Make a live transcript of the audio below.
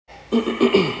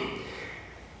Good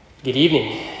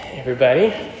evening,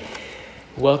 everybody.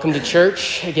 Welcome to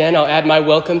church. Again, I'll add my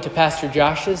welcome to Pastor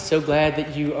Josh's. So glad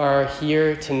that you are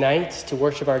here tonight to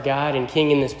worship our God and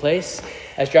King in this place.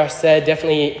 As Josh said,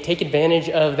 definitely take advantage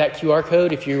of that QR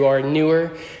code. If you are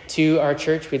newer to our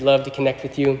church, we'd love to connect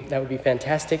with you. That would be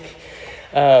fantastic.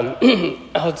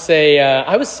 I'll say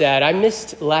I was sad. I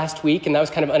missed last week, and that was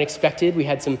kind of unexpected. We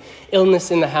had some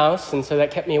illness in the house, and so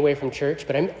that kept me away from church.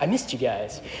 But I missed you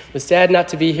guys. Was sad not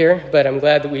to be here, but I'm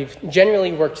glad that we've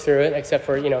generally worked through it, except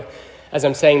for, as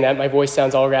I'm saying that, my voice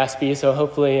sounds all raspy, so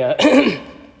hopefully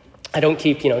I don't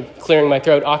keep, clearing my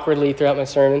throat awkwardly throughout my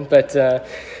sermon. But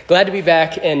glad to be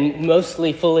back and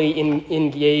mostly fully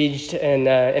engaged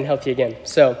and healthy again.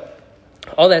 So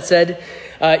all that said,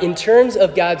 in terms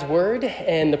of God's Word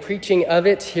and the preaching of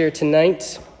it here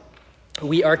tonight,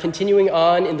 we are continuing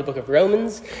on in the book of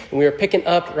Romans, and we are picking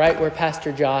up right where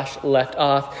Pastor Josh left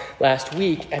off last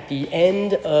week at the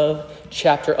end of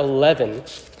chapter 11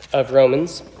 of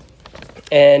Romans.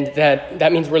 And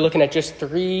that means we're looking at just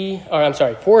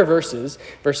 4 verses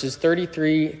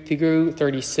 33 through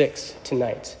 36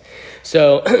 tonight.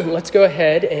 So let's go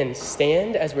ahead and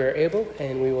stand as we're able,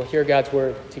 and we will hear God's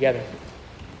Word together.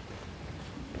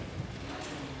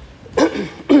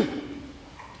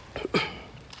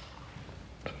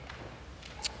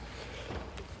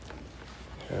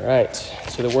 All right,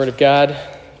 so the Word of God,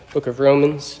 book of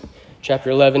Romans, chapter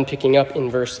 11, picking up in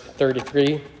verse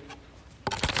 33,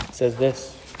 says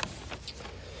this: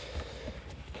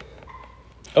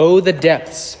 "Oh, the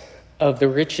depths of the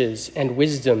riches and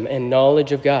wisdom and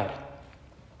knowledge of God!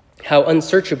 How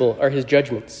unsearchable are his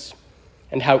judgments,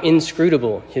 and how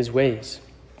inscrutable his ways!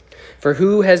 For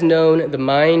who has known the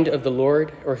mind of the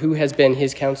Lord, or who has been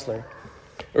his counselor,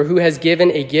 or who has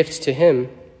given a gift to him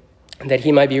that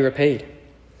he might be repaid?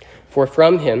 For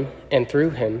from him, and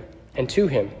through him, and to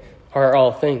him are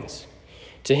all things.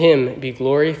 To him be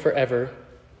glory forever.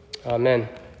 Amen."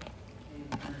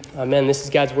 Amen. This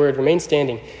is God's Word. Remain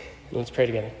standing, and let's pray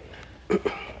together.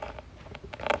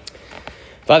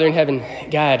 Father in heaven,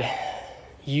 God,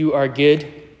 you are good.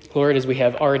 Lord, as we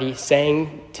have already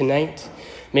sang tonight,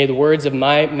 may the words of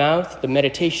my mouth, the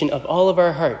meditation of all of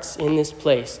our hearts in this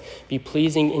place be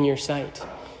pleasing in your sight,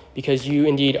 because you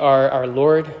indeed are our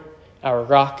Lord, our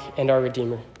rock, and our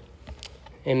Redeemer.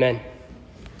 Amen.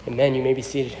 Amen. You may be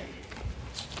seated.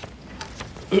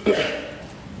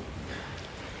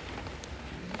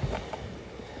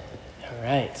 All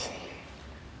right.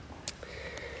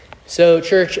 So,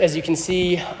 church, as you can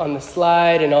see on the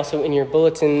slide and also in your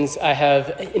bulletins, I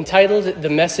have entitled the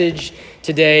message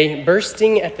today,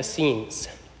 "Bursting at the Seams."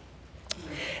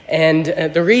 And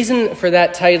the reason for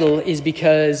that title is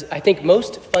because I think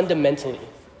most fundamentally,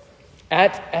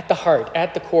 at the heart,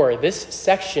 at the core, this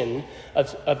section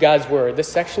of God's Word, this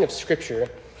section of Scripture,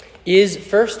 is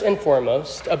first and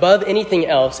foremost, above anything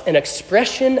else, an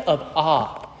expression of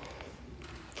awe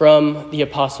from the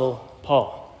Apostle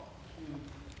Paul.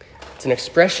 It's an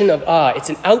expression of awe. It's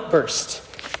an outburst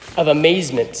of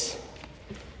amazement.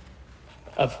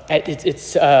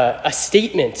 It's a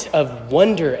statement of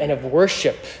wonder and of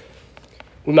worship.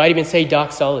 We might even say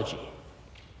doxology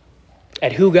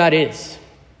at who God is,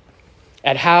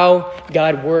 at how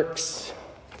God works,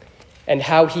 and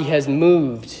how he has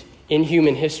moved in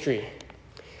human history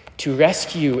to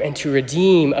rescue and to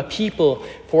redeem a people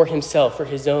for himself, for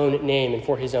his own name, and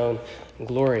for his own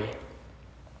glory.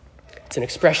 It's an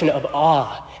expression of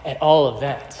awe at all of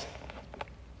that.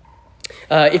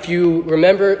 If you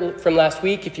remember from last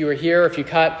week, if you were here, if you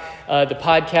caught the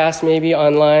podcast maybe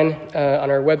online on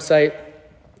our website,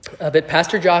 that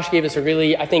Pastor Josh gave us a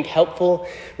really, I think, helpful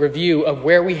review of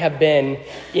where we have been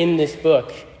in this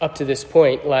book up to this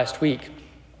point last week.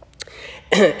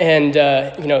 And,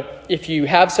 if you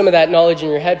have some of that knowledge in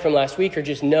your head from last week or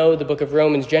just know the book of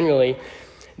Romans generally,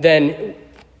 then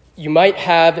you might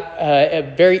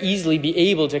have very easily be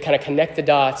able to kind of connect the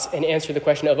dots and answer the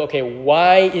question of, okay,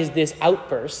 why is this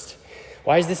outburst,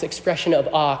 why is this expression of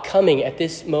awe coming at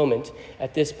this moment,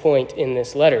 at this point in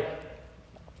this letter?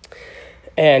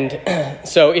 And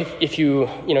so if you,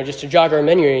 just to jog our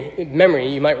memory,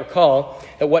 you might recall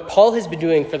that what Paul has been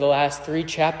doing for the last 3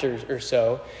 chapters or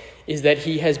so is that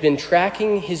he has been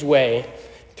tracking his way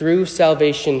through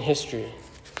salvation history.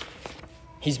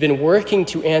 He's been working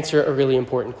to answer a really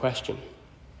important question.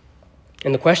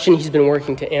 And the question he's been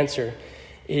working to answer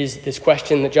is this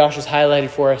question that Josh has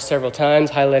highlighted for us several times,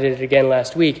 highlighted it again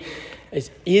last week,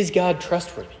 is God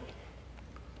trustworthy?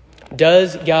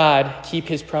 Does God keep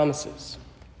his promises?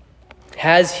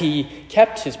 Has he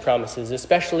kept his promises,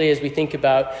 especially as we think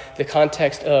about the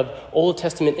context of Old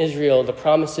Testament Israel, the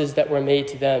promises that were made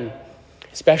to them,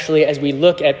 especially as we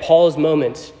look at Paul's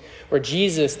moment where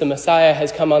Jesus, the Messiah,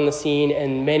 has come on the scene,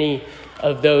 and many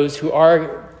of those who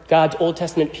are God's Old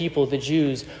Testament people, the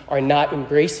Jews, are not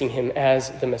embracing him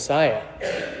as the Messiah.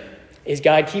 Is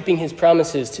God keeping his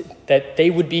promises that they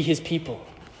would be his people?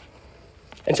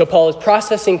 And so Paul is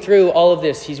processing through all of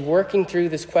this. He's working through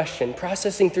this question,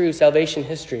 processing through salvation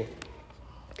history.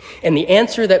 And the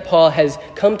answer that Paul has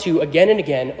come to again and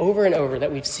again, over and over,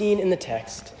 that we've seen in the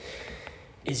text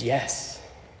is yes.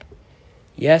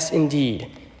 Yes, indeed.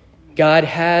 God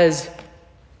has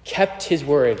kept his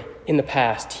word in the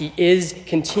past. He is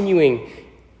continuing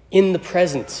in the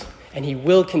present, and he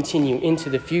will continue into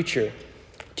the future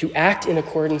to act in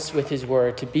accordance with his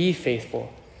word, to be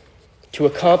faithful, to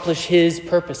accomplish his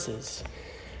purposes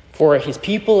for his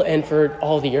people and for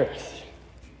all the earth.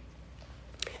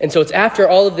 And so it's after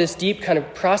all of this deep kind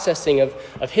of processing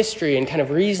of history and kind of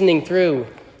reasoning through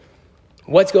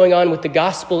what's going on with the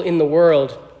gospel in the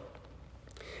world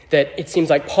that it seems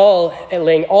like Paul,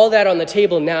 laying all that on the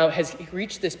table now, has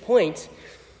reached this point,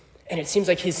 and it seems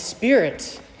like his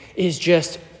spirit is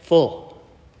just full.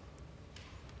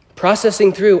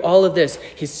 Processing through all of this,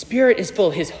 his spirit is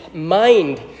full. His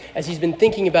mind, as he's been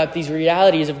thinking about these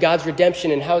realities of God's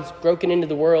redemption and how it's broken into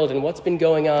the world and what's been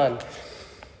going on,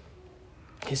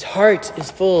 his heart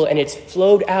is full, and it's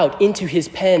flowed out into his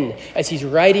pen as he's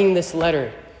writing this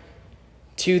letter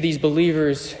to these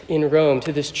believers in Rome,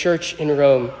 to this church in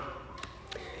Rome.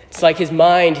 It's like his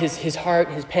mind, his heart,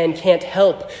 his pen can't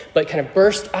help but kind of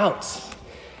burst out,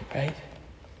 right?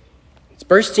 It's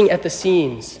bursting at the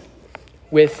seams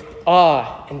with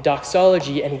awe and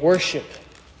doxology and worship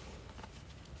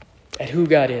at who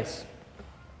God is.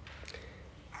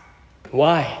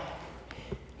 Why?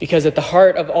 Because at the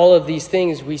heart of all of these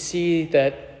things, we see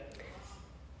that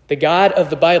the God of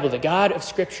the Bible, the God of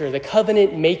Scripture, the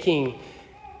covenant-making,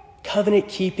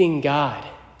 covenant-keeping God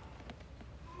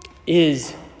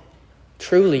is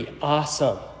truly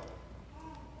awesome.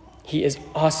 He is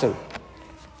awesome.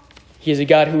 He is a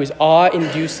God who is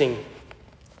awe-inducing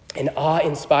and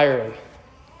awe-inspiring.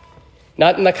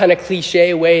 Not in the kind of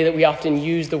cliche way that we often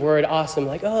use the word awesome,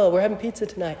 like, oh, we're having pizza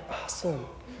tonight. Awesome.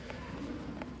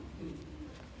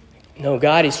 No,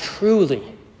 God is truly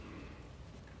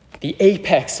the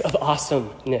apex of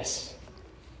awesomeness.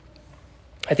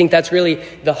 I think that's really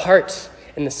the heart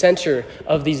and the center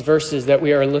of these verses that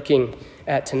we are looking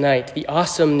at tonight, the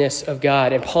awesomeness of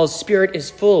God. And Paul's spirit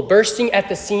is full, bursting at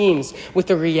the seams with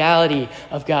the reality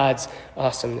of God's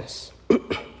awesomeness.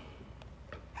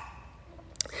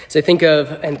 So I think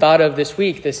of and thought of this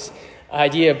week, this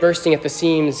idea of bursting at the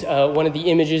seams. One of the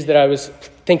images that I was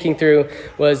thinking through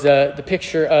was the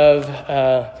picture of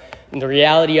the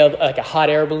reality of like a hot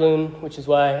air balloon, which is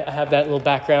why I have that little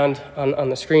background on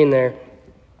the screen there.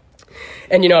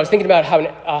 And, I was thinking about how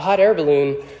a hot air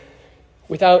balloon,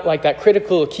 without like that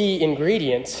critical key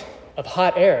ingredient of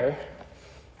hot air,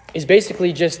 is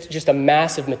basically just a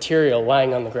mass of material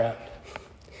lying on the ground.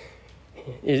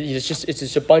 It's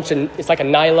just a bunch of, it's like a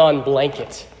nylon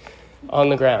blanket on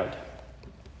the ground.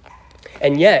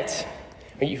 And yet,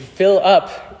 when you fill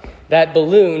up that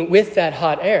balloon with that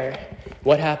hot air,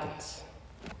 what happens?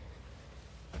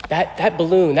 That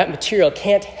balloon, that material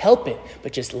can't help it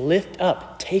but just lift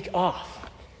up, take off,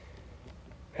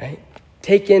 right?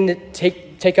 Take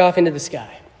off into the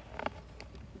sky.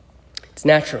 It's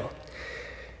natural.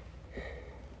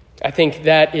 I think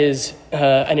that is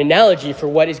an analogy for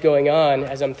what is going on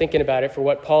as I'm thinking about it, for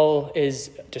what Paul is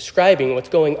describing, what's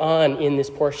going on in this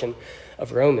portion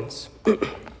of Romans.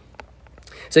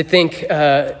 So I think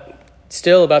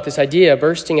still about this idea,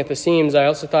 bursting at the seams, I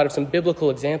also thought of some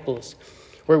biblical examples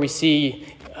where we see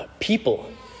people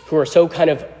who are so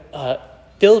kind of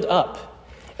filled up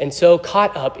and so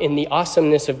caught up in the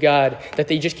awesomeness of God that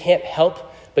they just can't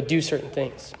help but do certain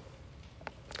things.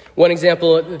 One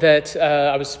example that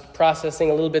I was processing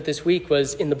a little bit this week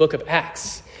was in the book of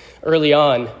Acts. Early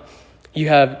on, you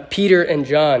have Peter and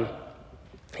John.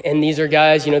 And these are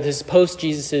guys, this is post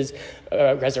Jesus'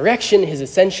 resurrection, his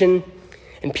ascension.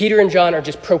 And Peter and John are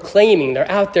just proclaiming.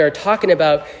 They're out there talking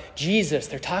about Jesus.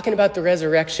 They're talking about the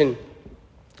resurrection.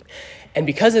 And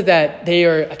because of that, they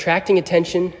are attracting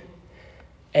attention,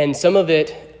 and some of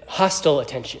it hostile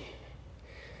attention.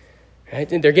 Right?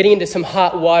 And they're getting into some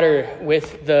hot water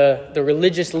with the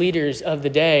religious leaders of the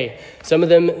day. Some of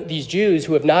them, these Jews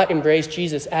who have not embraced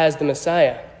Jesus as the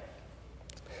Messiah.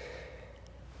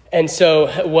 And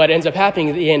so what ends up happening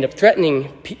is they end up threatening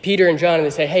Peter and John, and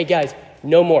they say, hey guys,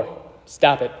 no more.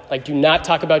 Stop it. Do not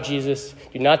talk about Jesus.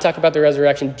 Do not talk about the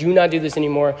resurrection. Do not do this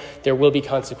anymore. There will be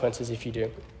consequences if you do.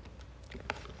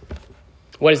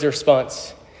 What is the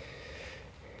response?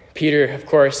 Peter, of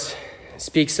course,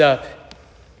 speaks up,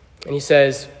 and he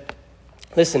says,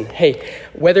 listen, hey,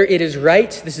 whether it is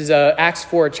right, this is Acts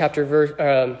 4, chapter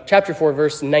 4,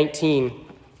 verse 19.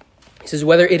 He says,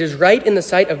 whether it is right in the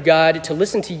sight of God to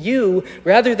listen to you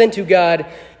rather than to God,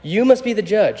 you must be the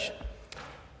judge.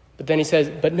 But then he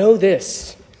says, but know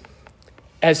this,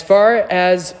 as far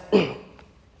as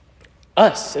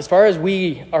as far as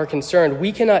we are concerned,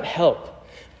 we cannot help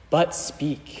but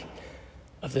speak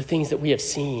of the things that we have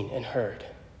seen and heard.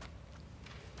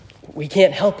 We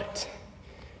can't help it,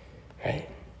 right?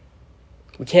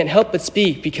 We can't help but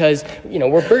speak because,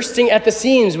 we're bursting at the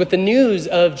seams with the news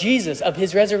of Jesus, of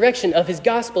his resurrection, of his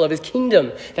gospel, of his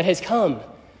kingdom that has come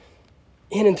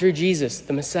in and through Jesus,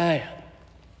 the Messiah.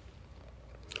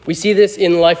 We see this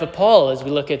in the life of Paul as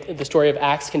we look at the story of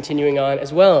Acts continuing on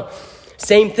as well.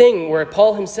 Same thing where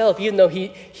Paul himself, even though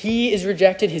he is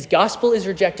rejected, his gospel is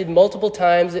rejected multiple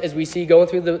times as we see going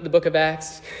through the book of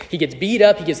Acts. He gets beat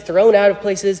up, he gets thrown out of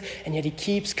places, and yet he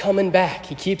keeps coming back.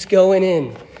 He keeps going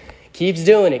in, keeps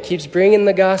doing it, keeps bringing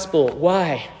the gospel.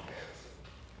 Why?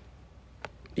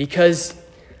 Because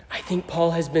I think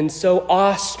Paul has been so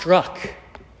awestruck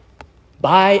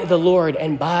by the Lord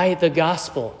and by the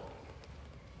gospel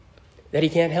that he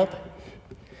can't help it.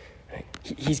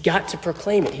 He's got to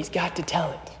proclaim it. He's got to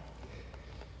tell it.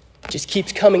 It just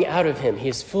keeps coming out of him. He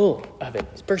is full of it.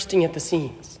 He's bursting at the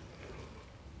seams.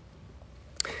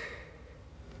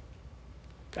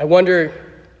 I wonder,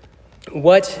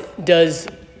 what does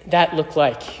that look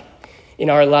like in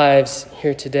our lives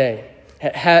here today?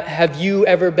 Have you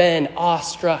ever been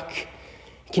awestruck?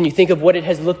 Can you think of what it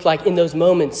has looked like in those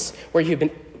moments where you've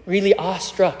been really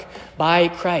awestruck by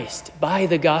Christ, by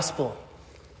the gospel?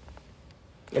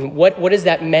 And what has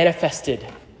that manifested?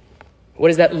 What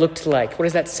has that looked like? What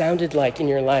has that sounded like in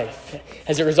your life?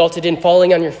 Has it resulted in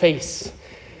falling on your face?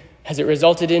 Has it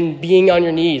resulted in being on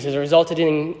your knees? Has it resulted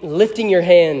in lifting your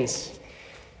hands?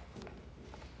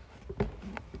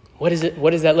 What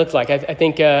does that look like? I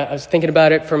think I was thinking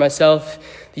about it for myself,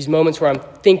 these moments where I'm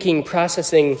thinking,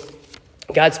 processing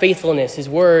God's faithfulness, his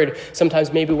word,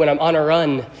 sometimes maybe when I'm on a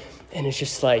run, and it's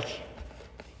just like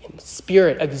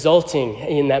spirit exulting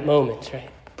in that moment, right?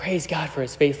 Praise God for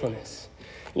his faithfulness.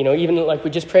 Even like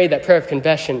we just prayed that prayer of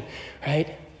confession,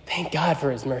 right? Thank God for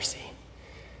his mercy.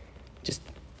 Just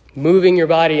moving your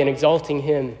body and exalting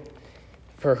him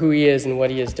for who he is and what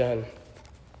he has done.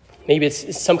 Maybe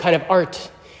it's some kind of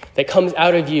art that comes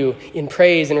out of you in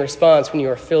praise and response when you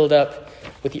are filled up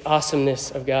with the awesomeness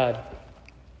of God.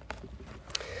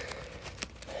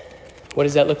 What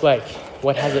does that look like?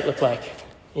 What has it looked like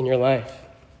in your life?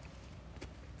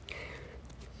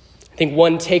 I think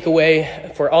one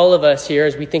takeaway for all of us here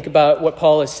as we think about what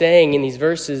Paul is saying in these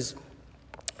verses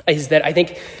is that I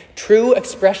think true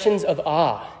expressions of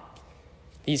awe,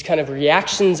 these kind of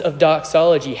reactions of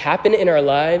doxology, happen in our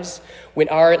lives when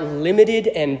our limited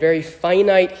and very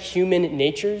finite human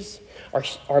natures,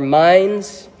 our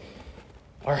minds,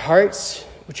 our hearts,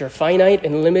 which are finite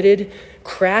and limited,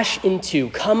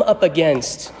 come up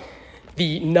against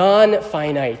the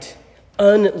non-finite,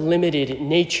 unlimited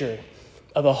nature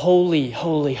of a holy,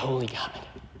 holy, holy God.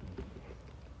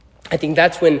 I think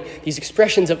that's when these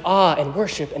expressions of awe and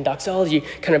worship and doxology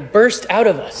kind of burst out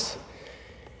of us,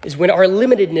 is when our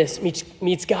limitedness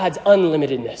meets God's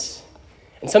unlimitedness.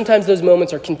 And sometimes those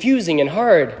moments are confusing and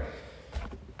hard.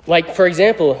 Like, for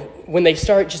example, when they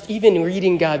start just even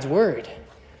reading God's word,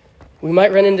 we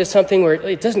might run into something where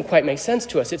it doesn't quite make sense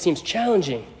to us. It seems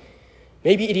challenging.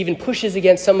 Maybe it even pushes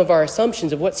against some of our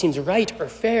assumptions of what seems right or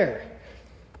fair.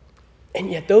 And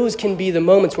yet those can be the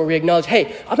moments where we acknowledge,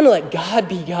 hey, I'm going to let God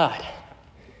be God.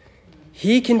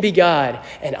 He can be God,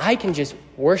 and I can just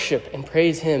worship and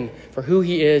praise him for who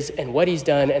he is and what he's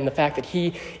done and the fact that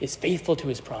he is faithful to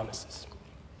his promises.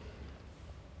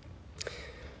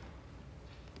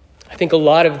 I think a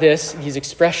lot of this, these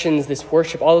expressions, this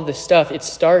worship, all of this stuff, it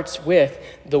starts with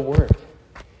the word.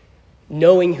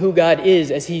 Knowing who God is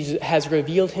as he has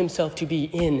revealed himself to be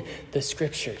in the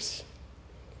scriptures.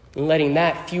 And letting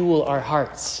that fuel our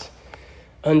hearts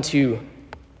unto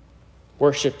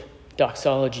worship,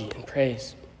 doxology, and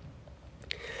praise.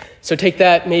 So take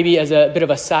that maybe as a bit of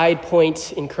a side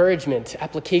point encouragement,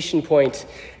 application point,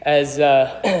 as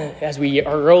we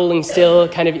are rolling still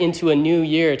kind of into a new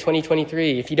year,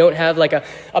 2023. If you don't have like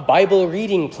a Bible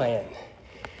reading plan,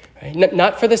 right?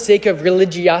 Not for the sake of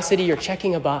religiosity or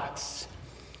checking a box,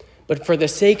 but for the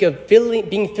sake of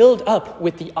being filled up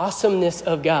with the awesomeness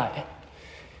of God.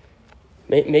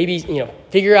 Maybe,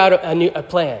 figure out a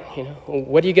plan.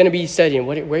 What are you going to be studying?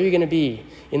 Where are you going to be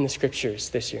in the scriptures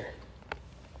this year?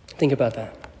 Think about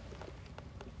that.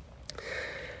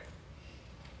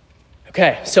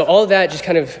 Okay, so all of that just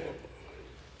kind of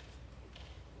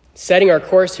setting our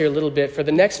course here a little bit, for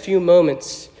the next few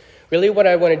moments, really what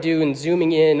I want to do in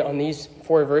zooming in on these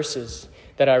 4 verses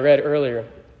that I read earlier,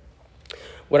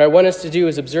 what I want us to do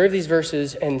is observe these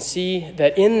verses and see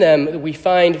that in them we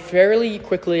find fairly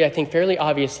quickly, I think fairly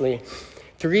obviously,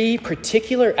 3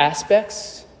 particular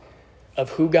aspects of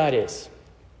who God is.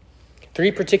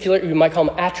 3 particular, you might call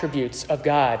them attributes of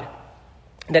God,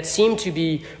 that seem to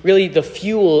be really the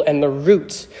fuel and the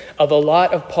root of a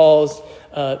lot of Paul's,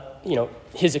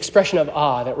 his expression of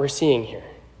awe that we're seeing here.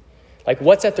 Like,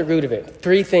 what's at the root of it?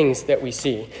 3 things that we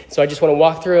see. So I just want to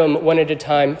walk through them one at a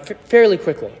time fairly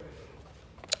quickly.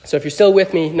 So if you're still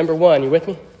with me, number 1, you with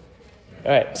me?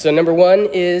 All right, so number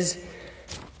 1 is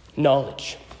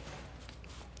knowledge.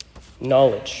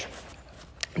 Knowledge.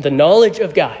 The knowledge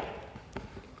of God.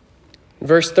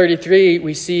 Verse 33,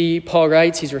 we see Paul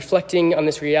writes, he's reflecting on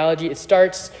this reality. It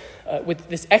starts with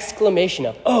this exclamation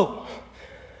of, oh,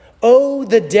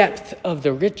 the depth of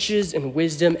the riches and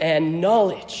wisdom and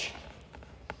knowledge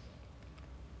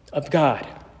of God.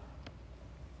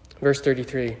 Verse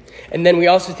 33. And then we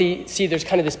also see there's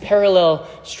kind of this parallel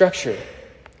structure.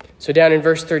 So down in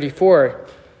verse 34,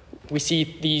 we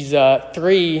see these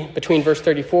 3, between verse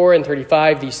 34 and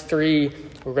 35, these 3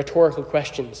 rhetorical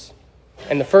questions.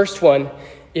 And the first one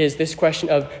is this question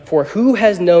of, for who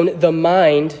has known the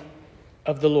mind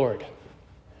of the Lord?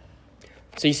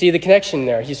 So you see the connection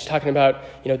there. He's talking about,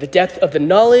 the depth of the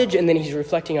knowledge, and then he's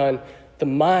reflecting on the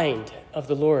mind of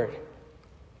the Lord.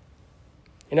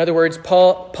 In other words,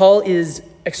 Paul is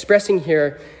expressing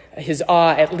here his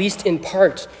awe, at least in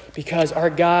part, because our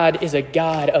God is a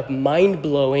God of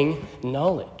mind-blowing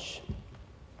knowledge.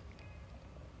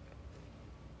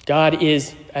 God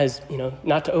is,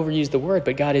 not to overuse the word,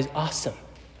 but God is awesome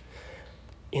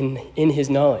in his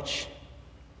knowledge.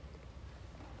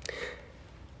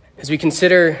 As we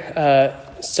consider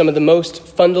some of the most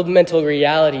fundamental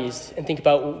realities and think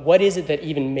about what is it that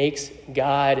even makes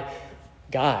God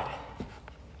God?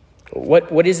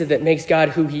 What is it that makes God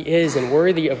who he is and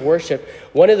worthy of worship?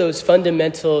 One of those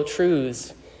fundamental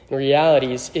truths and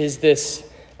realities is this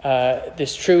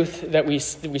truth that we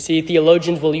see.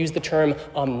 Theologians will use the term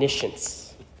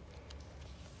omniscience.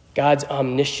 God's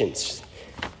omniscience.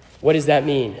 What does that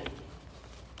mean?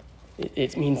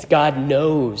 It means God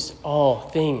knows all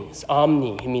things.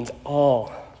 Omni, it means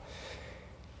all.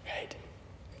 Right?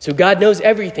 So God knows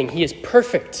everything. He is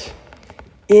perfect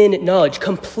in knowledge,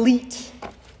 complete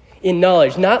in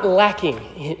knowledge, not lacking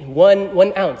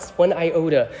one ounce, 1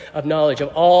 iota of knowledge, of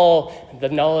all the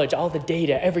knowledge, all the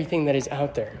data, everything that is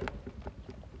out there.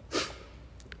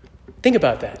 Think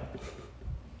about that.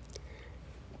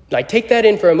 Like, take that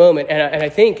in for a moment, and I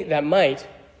think that might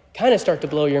kind of start to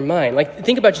blow your mind. Like,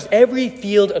 think about just every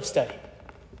field of study.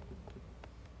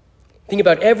 Think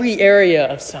about every area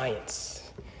of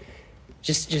science.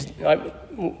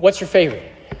 What's your favorite?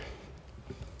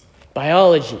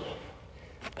 Biology,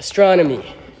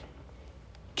 astronomy,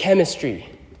 chemistry,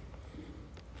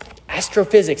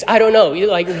 astrophysics. I don't know.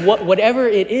 Whatever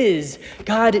it is,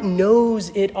 God knows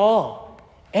it all.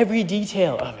 Every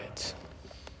detail of it.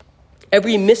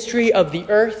 Every mystery of the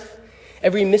earth,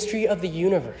 every mystery of the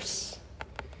universe.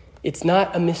 It's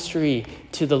not a mystery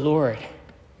to the Lord.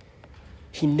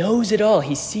 He knows it all.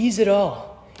 He sees it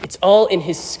all. It's all in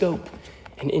his scope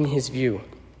and in his view.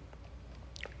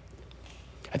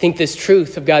 I think this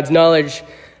truth of God's knowledge,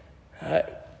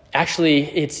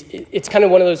 it's kind of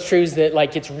one of those truths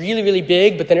that gets really, really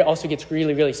big, but then it also gets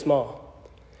really, really small.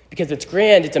 Because it's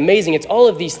grand, it's amazing, it's all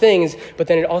of these things, but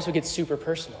then it also gets super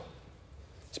personal.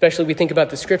 Especially we think about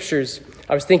the scriptures.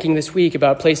 I was thinking this week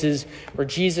about places where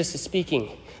Jesus is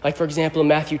speaking. Like, for example, in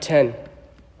Matthew 10,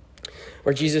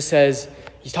 where Jesus says,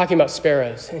 he's talking about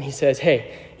sparrows, and he says,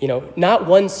 hey, not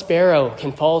one sparrow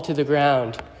can fall to the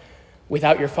ground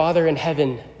without your Father in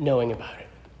heaven knowing about it.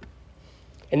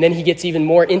 And then he gets even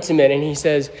more intimate, and he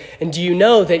says, and do you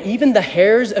know that even the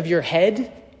hairs of your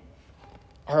head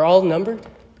are all numbered?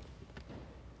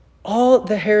 All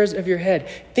the hairs of your head.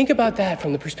 Think about that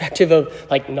from the perspective of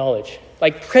knowledge.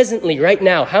 Presently, right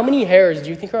now, how many hairs do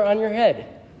you think are on your head?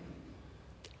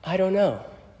 I don't know.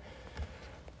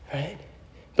 Right?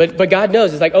 But God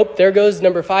knows. It's there goes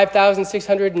number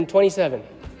 5,627.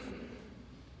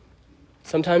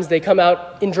 Sometimes they come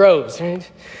out in droves, right?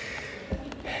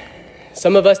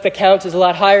 Some of us, the count is a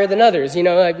lot higher than others. We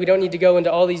don't need to go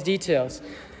into all these details.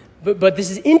 But this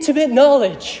is intimate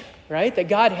knowledge, right, that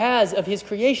God has of his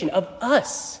creation, of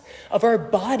us, of our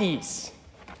bodies.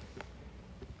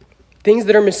 Things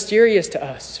that are mysterious to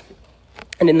us.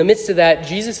 And in the midst of that,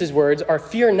 Jesus' words are,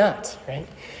 fear not, right?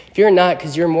 Fear not,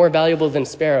 because you're more valuable than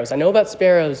sparrows. I know about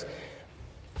sparrows.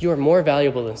 You are more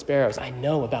valuable than sparrows. I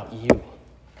know about you.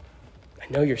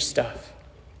 I know your stuff.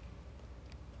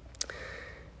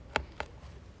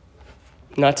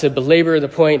 Not to belabor the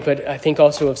point, but I think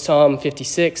also of Psalm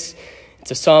 56.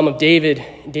 It's a psalm of David.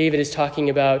 David is talking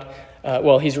about,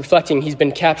 he's reflecting. He's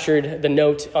been captured. The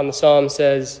note on the psalm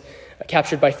says,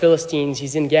 captured by Philistines.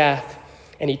 He's in Gath.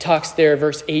 And he talks there,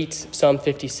 verse 8, Psalm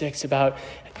 56, about,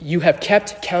 you have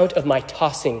kept count of my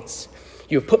tossings.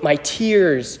 You have put my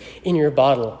tears in your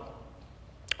bottle.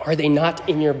 Are they not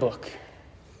in your book?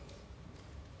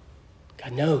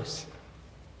 God knows.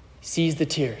 He sees the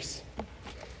tears.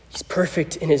 He's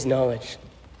perfect in his knowledge.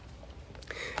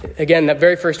 Again, that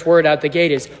very first word out the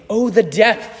gate is, oh, the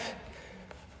depth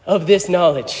of this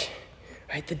knowledge.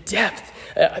 Right? The depth.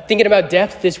 Thinking about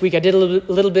depth this week, I did a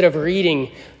little bit of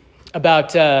reading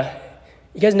about,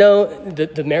 you guys know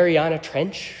the Mariana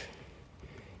Trench?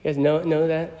 You guys know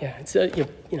that? Yeah, it's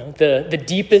the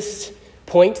deepest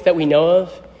point that we know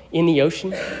of in the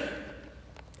ocean.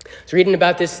 I was reading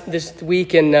about this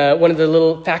week, and one of the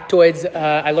little factoids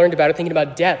I learned about it, thinking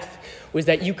about depth, was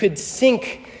that you could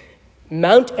sink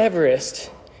Mount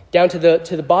Everest down to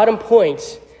the bottom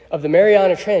point of the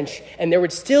Mariana Trench, and there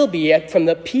would still be, from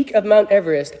the peak of Mount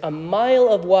Everest, a mile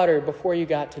of water before you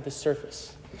got to the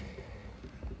surface.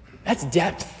 That's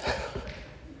depth.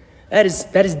 That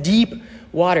is deep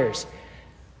waters.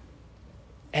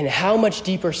 And how much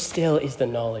deeper still is the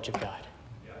knowledge of God?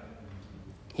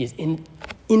 He is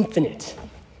infinite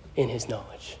in his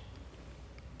knowledge.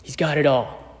 He's got it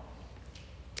all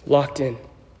locked in.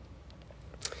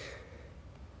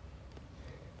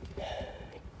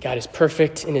 God is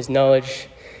perfect in his knowledge,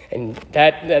 and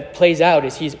that plays out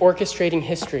as he's orchestrating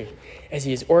history, as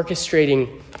he is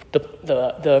orchestrating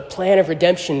the plan of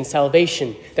redemption,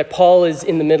 salvation that Paul is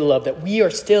in the middle of, that we are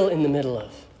still in the middle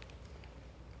of.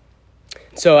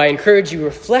 So I encourage you,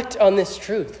 reflect on this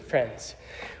truth, friends.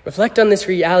 Reflect on this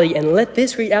reality, and let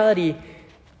this reality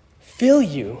fill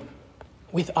you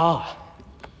with awe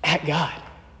at God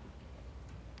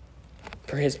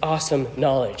for his awesome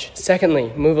knowledge.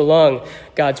 Secondly, move along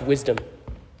God's wisdom.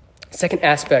 Second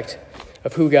aspect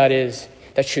of who God is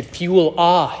that should fuel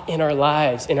awe in our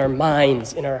lives, in our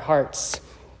minds, in our hearts.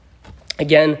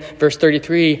 Again, verse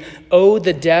 33, oh,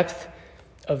 the depth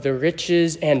of the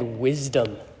riches and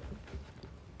wisdom.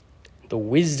 The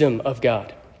wisdom of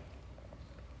God.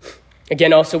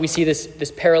 Again, also we see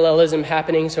this parallelism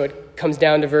happening, so it comes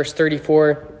down to verse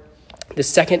 34, the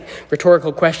second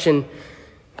rhetorical question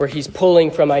where he's pulling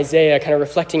from Isaiah, kind of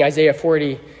reflecting Isaiah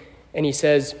 40, and he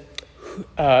says,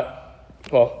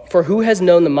 for who has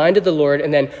known the mind of the Lord,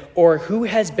 and then, or who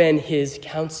has been his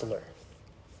counselor?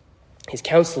 His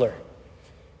counselor.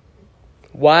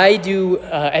 Why do,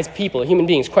 as people, human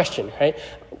beings, question, right?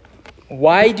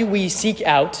 Why do we seek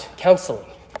out counseling?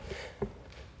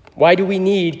 Why do we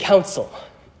need counsel?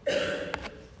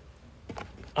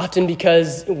 Often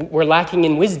because we're lacking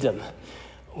in wisdom.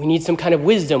 We need some kind of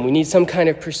wisdom. We need some kind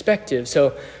of perspective.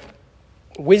 So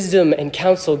wisdom and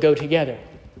counsel go together.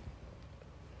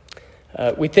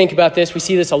 We think about this. We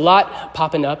see this a lot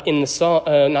popping up in the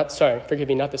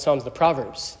the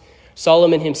Proverbs.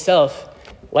 Solomon himself,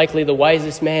 likely the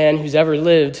wisest man who's ever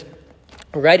lived,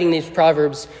 writing these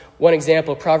Proverbs. One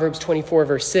example, Proverbs 24,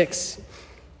 verse 6.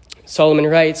 Solomon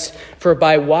writes, for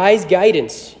by wise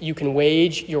guidance you can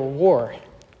wage your war,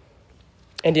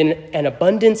 and in an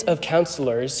abundance of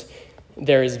counselors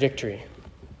there is victory.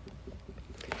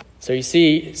 So you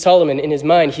see, Solomon, in his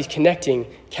mind, he's connecting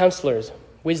counselors,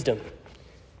 wisdom.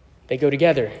 They go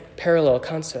together, parallel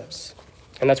concepts.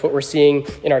 And that's what we're seeing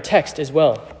in our text as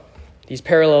well. These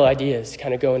parallel ideas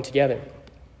kind of going together.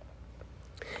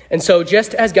 And so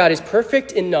just as God is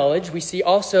perfect in knowledge, we see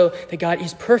also that God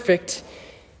is perfect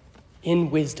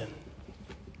in wisdom.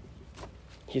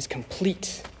 He is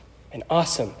complete and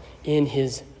awesome in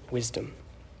his wisdom.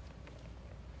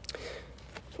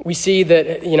 We see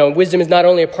that, wisdom is not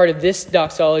only a part of this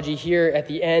doxology here at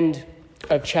the end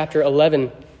of chapter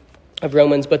 11 of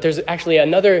Romans, but there's actually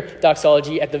another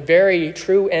doxology at the very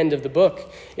true end of the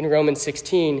book in Romans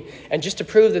 16. And just to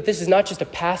prove that this is not just a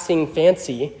passing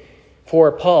fancy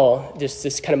for Paul, just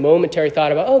this kind of momentary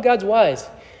thought about, oh, God's wise.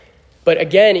 But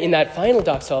again, in that final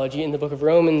doxology in the book of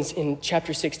Romans in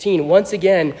chapter 16, once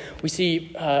again, we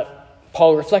see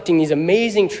Paul reflecting these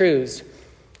amazing truths.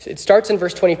 It starts in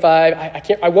verse 25.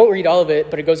 I won't read all of it,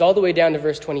 but it goes all the way down to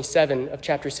verse 27 of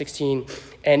chapter 16.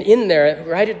 And in there,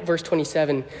 right at verse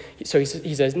 27, so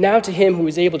he says, now to him who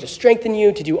is able to strengthen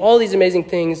you to do all these amazing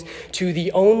things, to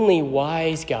the only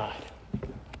wise God.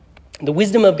 The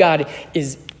wisdom of God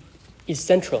is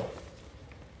central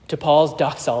to Paul's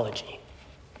doxology,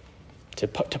 to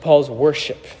Paul's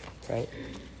worship, right?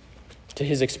 to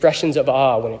his expressions of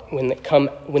awe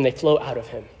when they flow out of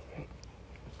him.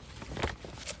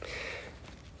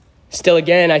 Still,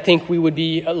 again, I think we would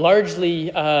be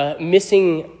largely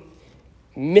missing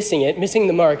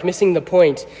the mark, missing the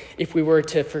point, if we were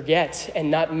to forget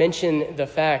and not mention the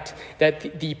fact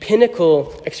that the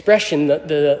pinnacle expression,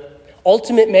 the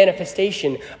ultimate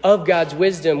manifestation of God's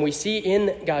wisdom we see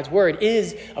in God's word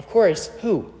is, of course,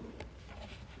 who?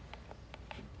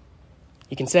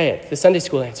 You can say it, the Sunday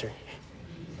school answer.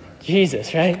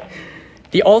 Jesus, right?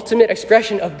 The ultimate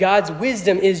expression of God's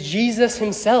wisdom is Jesus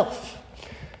himself.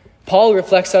 Paul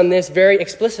reflects on this very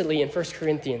explicitly in 1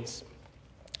 Corinthians.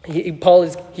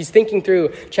 He's thinking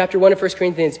through chapter 1 of 1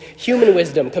 Corinthians, human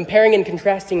wisdom, comparing and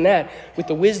contrasting that with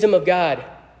the wisdom of God.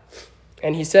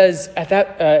 And he says at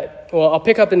that, I'll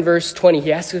pick up in verse 20.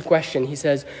 He asks a question. He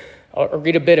says, I'll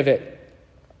read a bit of it.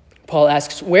 Paul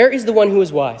asks, "Where is the one who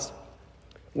is wise?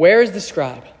 Where is the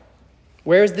scribe?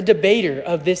 Where is the debater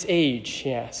of this age?"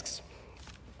 He asks.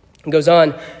 He goes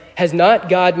on, "Has not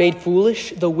God made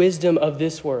foolish the wisdom of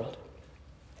this world?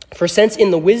 For since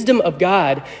in the wisdom of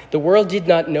God, the world did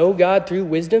not know God through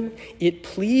wisdom, it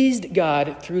pleased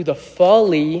God through the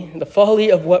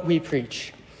folly of what we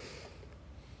preach,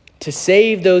 to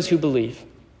save those who believe."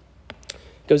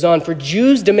 Goes on, "For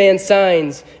Jews demand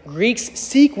signs, Greeks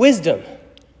seek wisdom.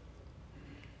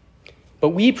 But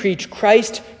we preach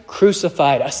Christ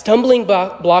crucified, a stumbling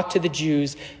block to the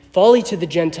Jews, folly to the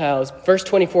Gentiles." Verse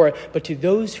 24, "But to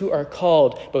those who are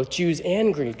called, both Jews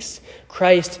and Greeks,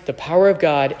 Christ, the power of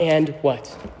God, and"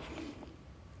 what?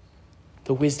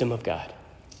 The wisdom of God.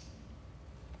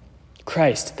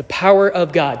 Christ, the power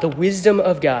of God, the wisdom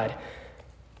of God.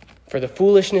 "For the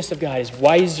foolishness of God is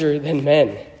wiser than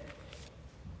men,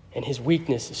 and his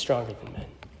weakness is stronger than men."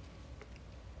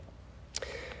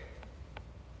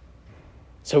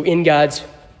 So in God's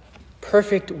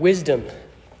perfect wisdom,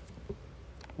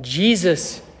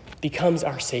 Jesus becomes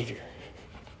our Savior.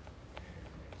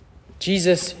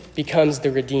 Jesus becomes the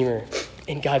Redeemer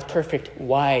in God's perfect,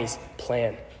 wise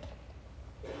plan.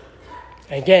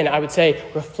 Again, I would say,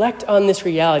 reflect on this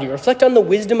reality. Reflect on the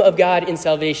wisdom of God in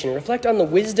salvation. Reflect on the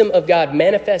wisdom of God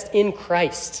manifest in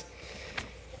Christ.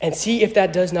 And see if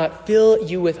that does not fill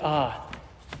you with awe.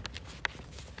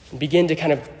 And begin to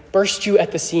kind of burst you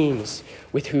at the seams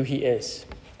with who he is.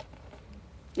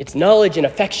 It's knowledge and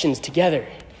affections together.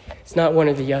 It's not one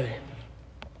or the other.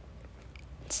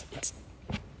 It's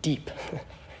deep.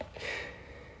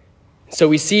 So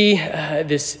we see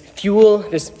this fuel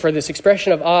for this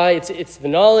expression of awe. It's the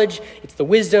knowledge, it's the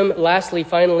wisdom. Lastly,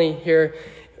 finally, here,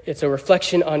 it's a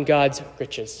reflection on God's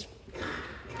riches.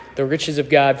 The riches of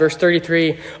God. Verse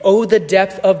 33, "Oh, the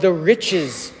depth of the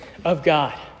riches of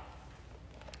God,"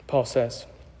 Paul says.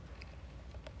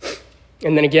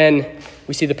 And then again,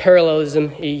 we see the parallelism.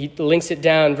 He links it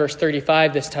down, verse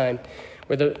 35 this time,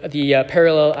 where the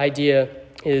parallel idea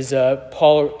is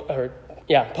Paul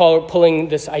pulling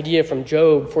this idea from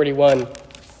Job 41,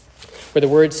 where the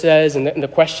word says, and the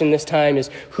question this time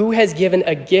is, who has given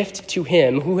a gift to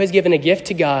him, who has given a gift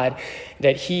to God,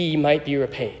 that he might be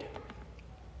repaid?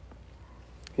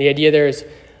 The idea there is,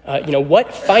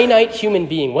 what finite human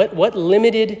being, what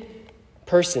limited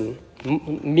person,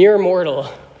 mere mortal,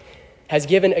 has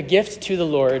given a gift to the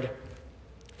Lord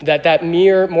that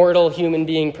mere mortal human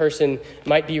being person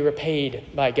might be repaid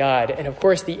by God? And of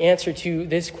course, the answer to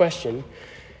this question,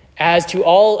 as to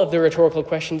all of the rhetorical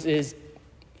questions, is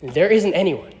there isn't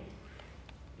anyone.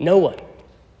 No one.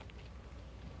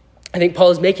 I think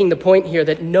Paul is making the point here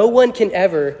that no one can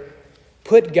ever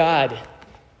put God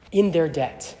in their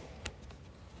debt.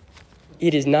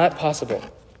 It is not possible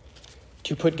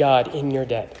to put God in your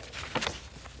debt.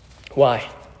 Why?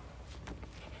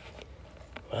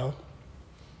 Well,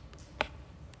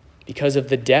 because of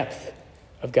the depth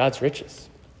of God's riches.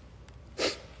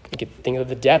 You could think of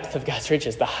the depth of God's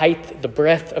riches, the height, the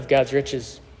breadth of God's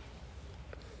riches.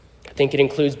 I think it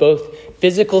includes both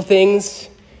physical things,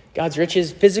 God's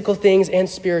riches, physical things, and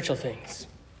spiritual things.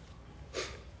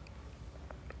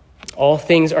 All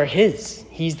things are his.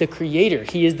 He's the creator.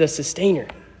 He is the sustainer.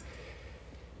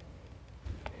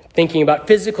 Thinking about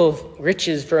physical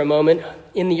riches for a moment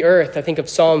in the earth, I think of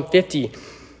Psalm 50,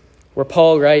 where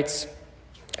Paul writes,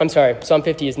 Psalm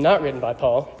 50 is not written by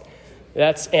Paul.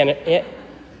 That's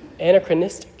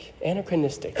anachronistic.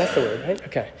 Anachronistic, that's the word, right?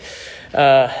 Okay.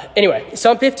 Anyway,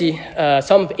 Psalm 50,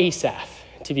 Psalm of Asaph,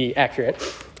 to be accurate.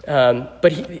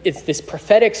 But it's this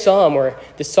prophetic psalm where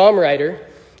the psalm writer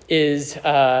is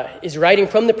writing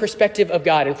from the perspective of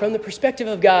God. And from the perspective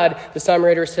of God, the psalm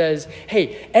writer says,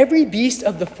 hey, every beast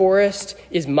of the forest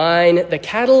is mine, the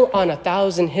cattle on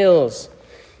 1,000 hills.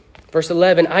 Verse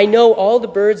 11, I know all the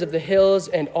birds of the hills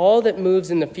and all that moves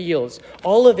in the fields.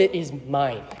 All of it is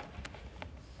mine.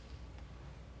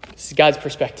 This is God's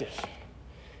perspective.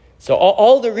 So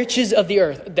all the riches of the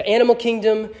earth, the animal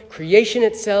kingdom, creation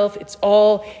itself, it's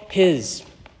all his.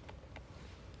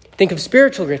 Think of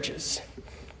spiritual riches.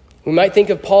 We might think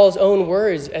of Paul's own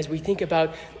words as we think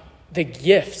about the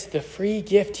gift, the free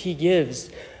gift he gives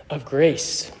of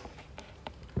grace.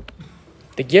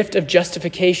 The gift of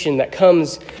justification that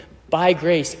comes by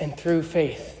grace and through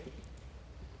faith.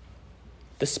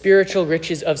 The spiritual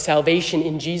riches of salvation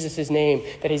in Jesus' name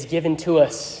that is given to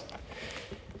us.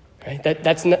 Right?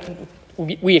 That's not,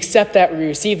 we accept that, we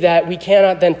receive that. We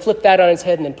cannot then flip that on its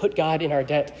head and then put God in our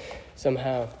debt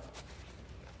somehow.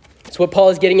 It's what Paul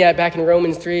is getting at back in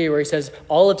Romans 3, where he says,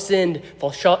 all have sinned,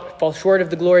 fall short of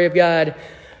the glory of God,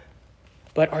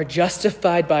 but are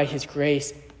justified by his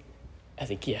grace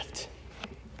as a gift.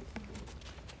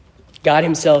 God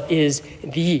himself is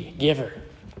the giver.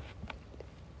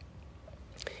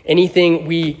 Anything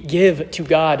we give to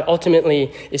God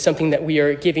ultimately is something that we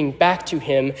are giving back to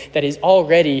him that is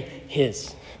already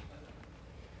his.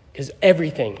 Because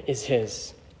everything is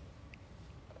his.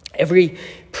 Every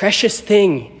precious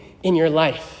thing in your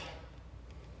life,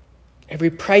 every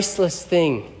priceless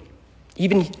thing,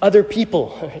 even other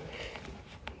people,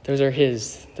 those are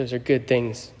his. Those are good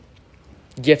things,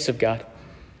 gifts of God.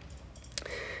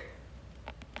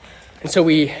 And so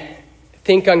we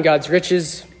think on God's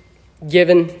riches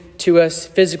given to us,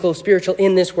 physical, spiritual,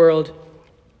 in this world.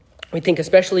 We think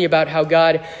especially about how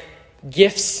God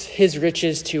gifts his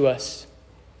riches to us.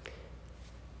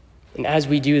 And as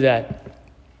we do that,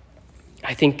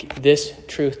 I think this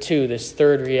truth too, this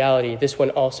third reality, this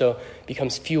one also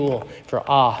becomes fuel for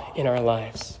awe in our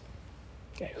lives.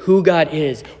 Who God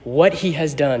is, what he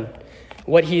has done,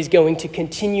 what he is going to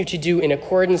continue to do in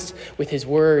accordance with his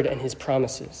word and his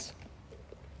promises.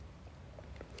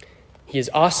 He is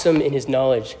awesome in his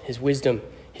knowledge, his wisdom,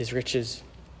 his riches.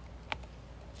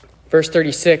 Verse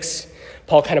 36,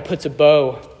 Paul kind of puts a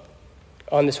bow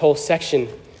on this whole section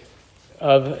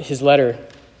of his letter.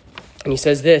 And he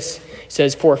says this, he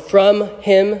says, for from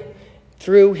him,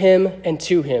 through him, and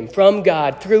to him, from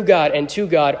God, through God, and to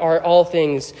God are all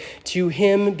things. To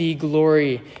him be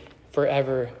glory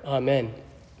forever. Amen.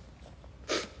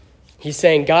 He's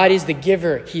saying God is the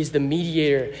giver, he is the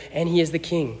mediator, and he is the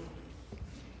king.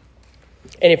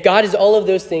 And if God is all of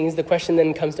those things, the question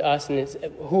then comes to us and is,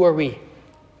 who are we?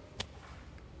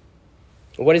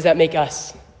 What does that make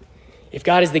us? If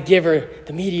God is the giver,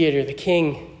 the mediator, the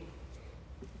king,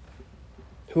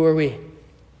 who are we?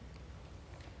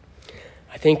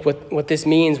 I think what this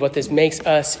means, what this makes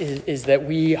us is that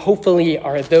we hopefully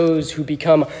are those who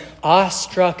become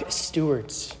awestruck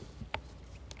stewards,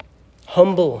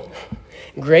 humble,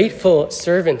 grateful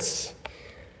servants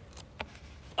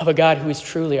of a God who is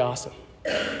truly awesome.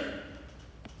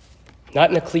 Not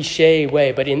in a cliche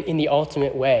way, but in the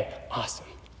ultimate way, awesome.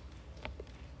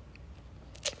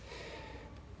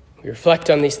 We reflect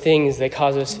on these things that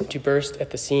cause us to burst at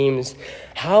the seams.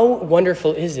 How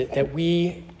wonderful is it that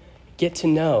we get to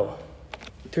know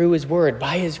through his word,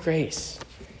 by his grace,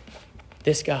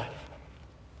 this God?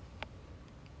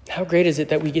 How great is it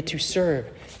that we get to serve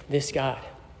this God?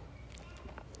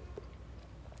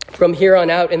 From here on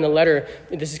out in the letter,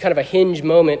 this is kind of a hinge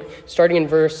moment. Starting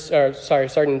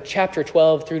in chapter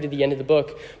 12 through to the end of the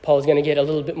book, Paul is going to get a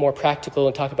little bit more practical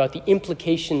and talk about the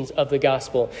implications of the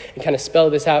gospel and kind of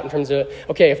spell this out in terms of,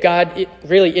 okay, if God it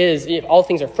really is, if all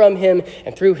things are from him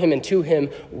and through him and to him,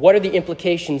 what are the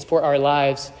implications for our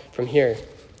lives from here?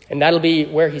 And that'll be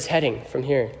where he's heading from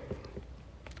here.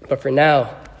 But for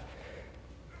now,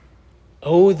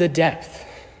 oh, the depth,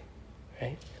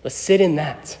 right? Let's sit in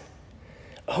that.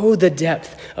 Oh, the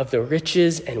depth of the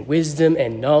riches and wisdom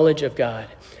and knowledge of God.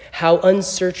 How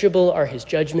unsearchable are his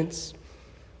judgments,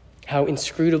 how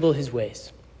inscrutable his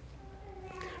ways.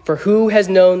 For who has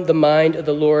known the mind of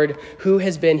the Lord? Who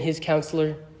has been his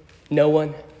counselor? No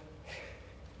one.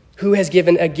 Who has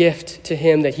given a gift to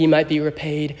him that he might be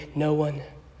repaid? No one.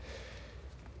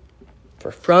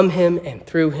 For from him and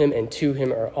through him and to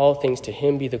him are all things. To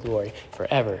him be the glory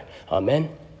forever. Amen.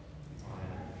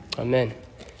 Amen.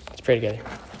 Let's pray together.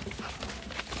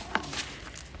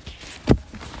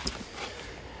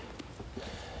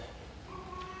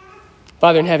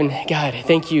 Father in heaven, God,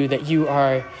 thank you that you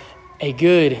are a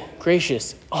good,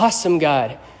 gracious, awesome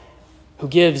God who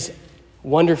gives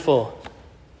wonderful,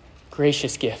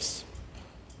 gracious gifts.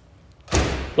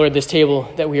 Lord, this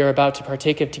table that we are about to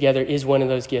partake of together is one of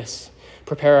those gifts.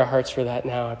 Prepare our hearts for that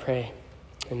now, I pray.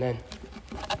 Amen.